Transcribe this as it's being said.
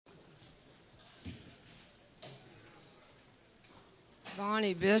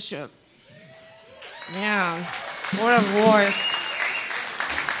Bonnie Bishop. Yeah, what a voice.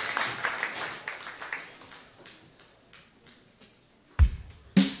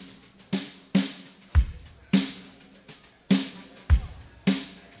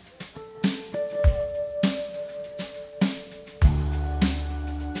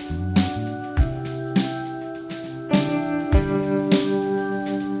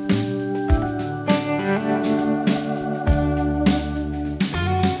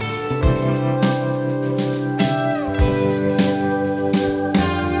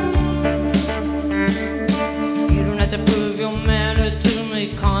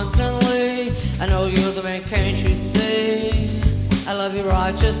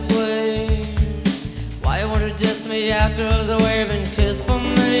 Righteously. Why you wanna diss me after the way you've been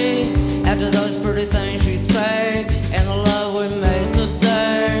kissing me? After those pretty things you say and the love we made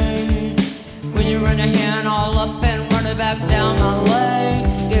today. When you run your hand all up and run it back down my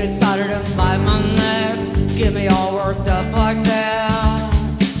leg, get excited and bite my neck, get me all worked up like that.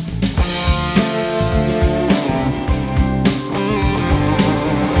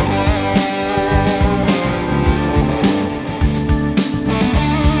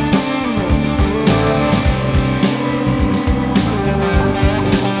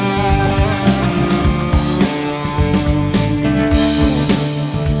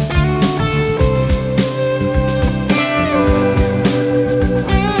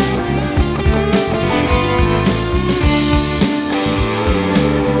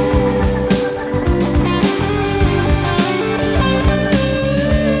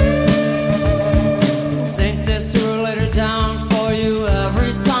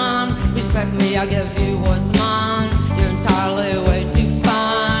 I give you what's mine. You're entirely way too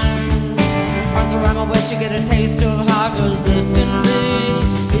fine. Arms around my waist, you get a taste of how good this can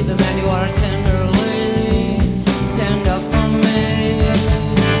be. Be the man you want to tenderly stand up for me.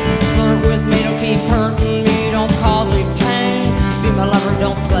 Flirt with me, don't keep hurting me, don't cause me pain. Be my lover,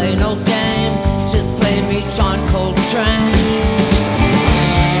 don't play no game. Just play me John Coltrane.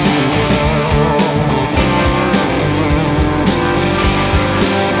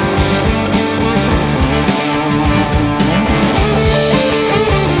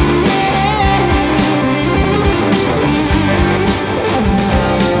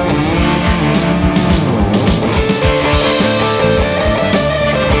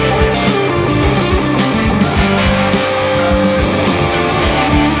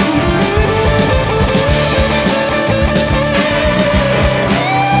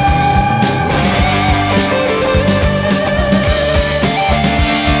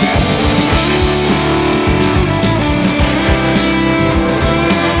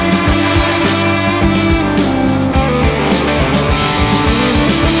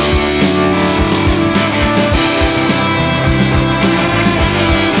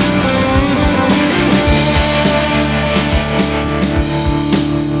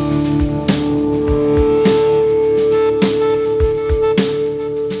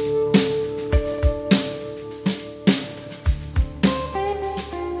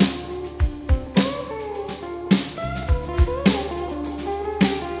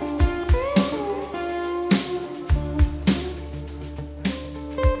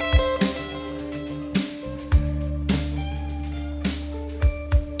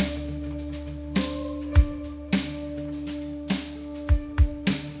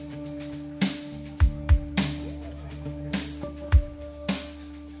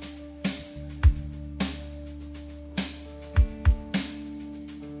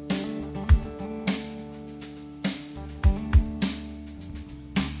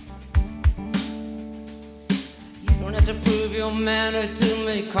 To prove your manner to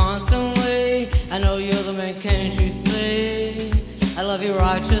me constantly. I know you're the man, can't you see? I love you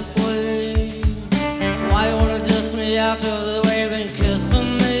righteously. Why you wanna diss me after the way you've been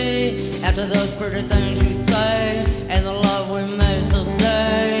kissing me? After those pretty things you say and the love we made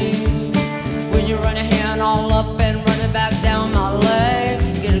today. When you run your hand all up and run it back down my leg,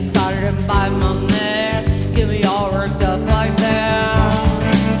 get excited and bite my neck, get me all worked up like that.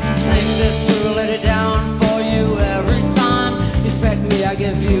 Think this through, let it down for you every time. Respect me, I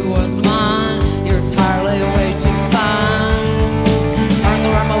give you what's mine. You're entirely way too fine. Arms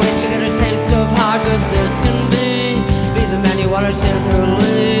around my waist, you get a taste of how good this can be. Be the man you want to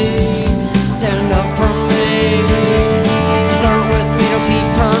tenderly stand up for me. Flirt with me, don't keep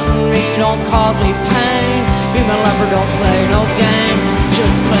hurting me, don't cause me pain. Be my lover, don't play no game.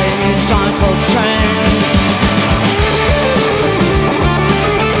 Just play me John Coltrane.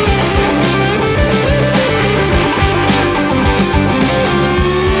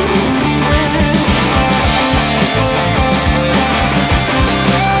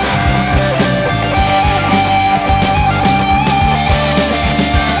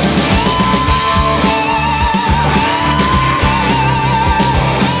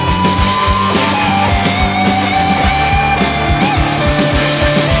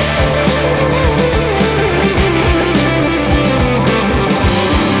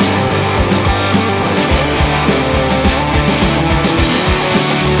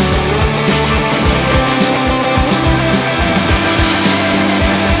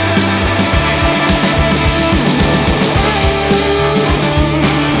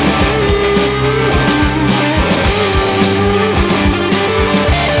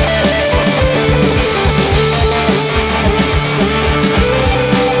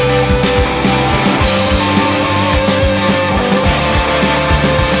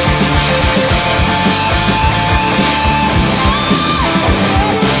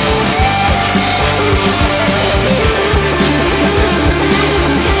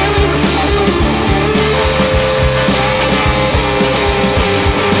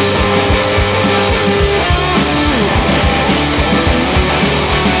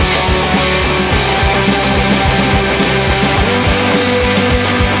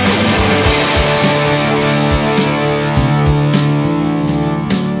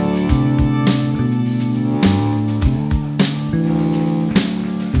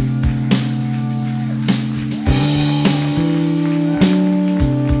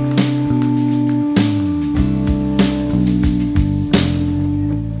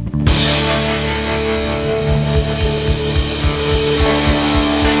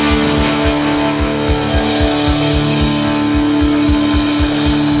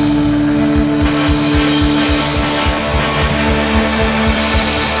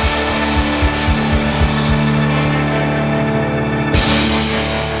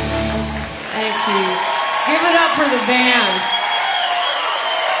 up for the band.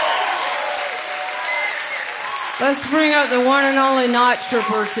 Let's bring up the one and only Knot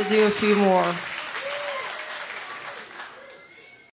Tripper to do a few more.